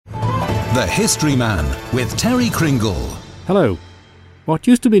The History Man with Terry Kringle. Hello. What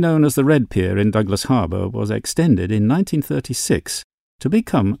used to be known as the Red Pier in Douglas Harbour was extended in 1936 to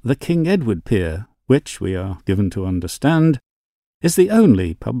become the King Edward Pier, which, we are given to understand, is the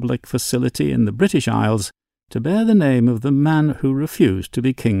only public facility in the British Isles to bear the name of the man who refused to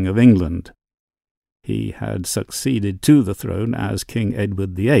be King of England. He had succeeded to the throne as King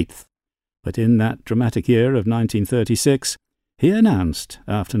Edward VIII, but in that dramatic year of 1936, he announced,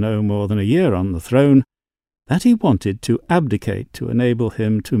 after no more than a year on the throne, that he wanted to abdicate to enable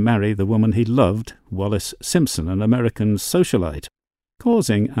him to marry the woman he loved, Wallis Simpson, an American socialite,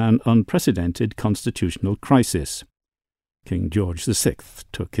 causing an unprecedented constitutional crisis. King George VI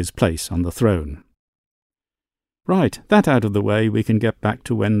took his place on the throne. Right, that out of the way, we can get back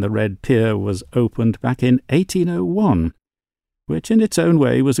to when the Red Pier was opened back in 1801, which in its own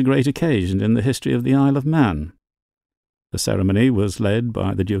way was a great occasion in the history of the Isle of Man. The ceremony was led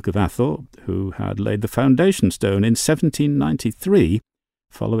by the Duke of Atholl, who had laid the foundation stone in 1793,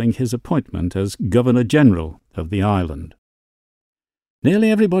 following his appointment as Governor-General of the island. Nearly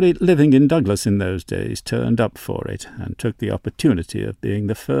everybody living in Douglas in those days turned up for it and took the opportunity of being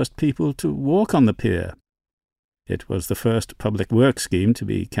the first people to walk on the pier. It was the first public work scheme to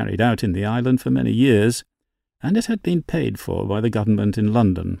be carried out in the island for many years, and it had been paid for by the government in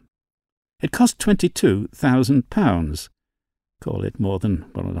London. It cost £22,000, call it more than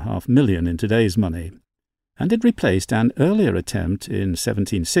 £1.5 million in today's money, and it replaced an earlier attempt in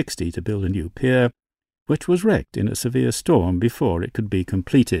 1760 to build a new pier, which was wrecked in a severe storm before it could be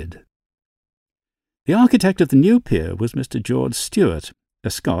completed. The architect of the new pier was Mr. George Stewart,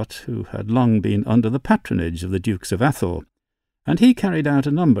 a Scot who had long been under the patronage of the Dukes of Atholl, and he carried out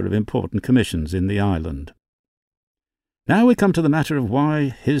a number of important commissions in the island. Now we come to the matter of why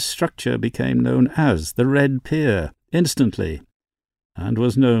his structure became known as the Red Pier instantly, and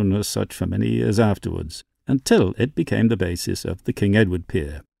was known as such for many years afterwards, until it became the basis of the King Edward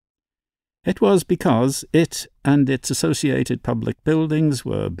Pier. It was because it and its associated public buildings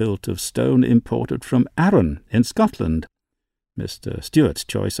were built of stone imported from Arran in Scotland, Mr. Stewart's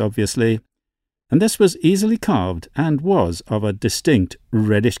choice obviously, and this was easily carved and was of a distinct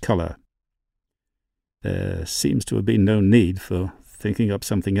reddish colour. There seems to have been no need for thinking up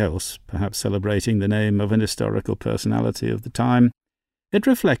something else, perhaps celebrating the name of an historical personality of the time. It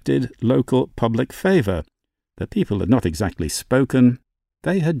reflected local public favour. The people had not exactly spoken,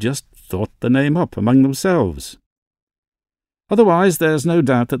 they had just thought the name up among themselves. Otherwise, there's no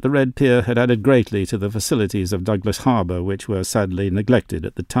doubt that the Red Pier had added greatly to the facilities of Douglas Harbour, which were sadly neglected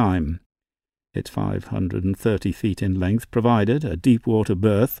at the time. Its 530 feet in length provided a deep-water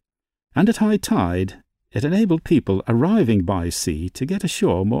berth, and at high tide it enabled people arriving by sea to get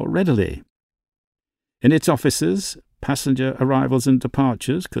ashore more readily. In its offices, passenger arrivals and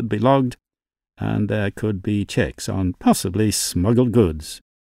departures could be logged, and there could be checks on possibly smuggled goods.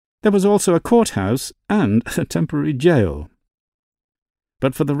 There was also a courthouse and a temporary jail.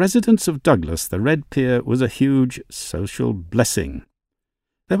 But for the residents of Douglas, the Red Pier was a huge social blessing.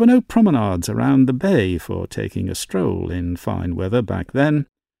 There were no promenades around the bay for taking a stroll in fine weather back then,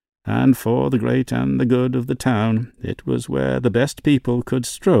 and for the great and the good of the town, it was where the best people could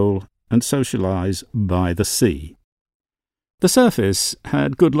stroll and socialise by the sea. The surface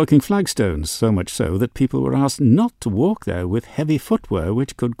had good-looking flagstones, so much so that people were asked not to walk there with heavy footwear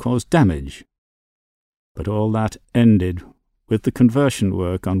which could cause damage. But all that ended with the conversion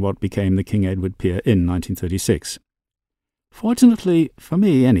work on what became the King Edward Pier in 1936. Fortunately, for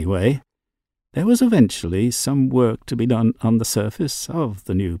me anyway, there was eventually some work to be done on the surface of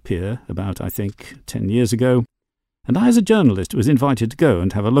the new pier about, I think, 10 years ago, and I as a journalist was invited to go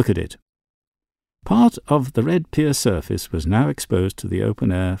and have a look at it. Part of the Red Pier surface was now exposed to the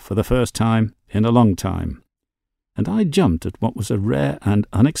open air for the first time in a long time, and I jumped at what was a rare and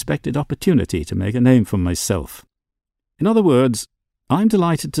unexpected opportunity to make a name for myself. In other words, I'm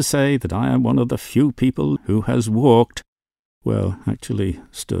delighted to say that I am one of the few people who has walked, well, actually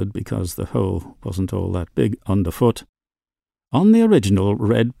stood because the hole wasn't all that big underfoot, on the original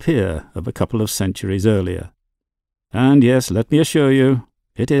Red Pier of a couple of centuries earlier. And yes, let me assure you,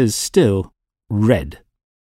 it is still red.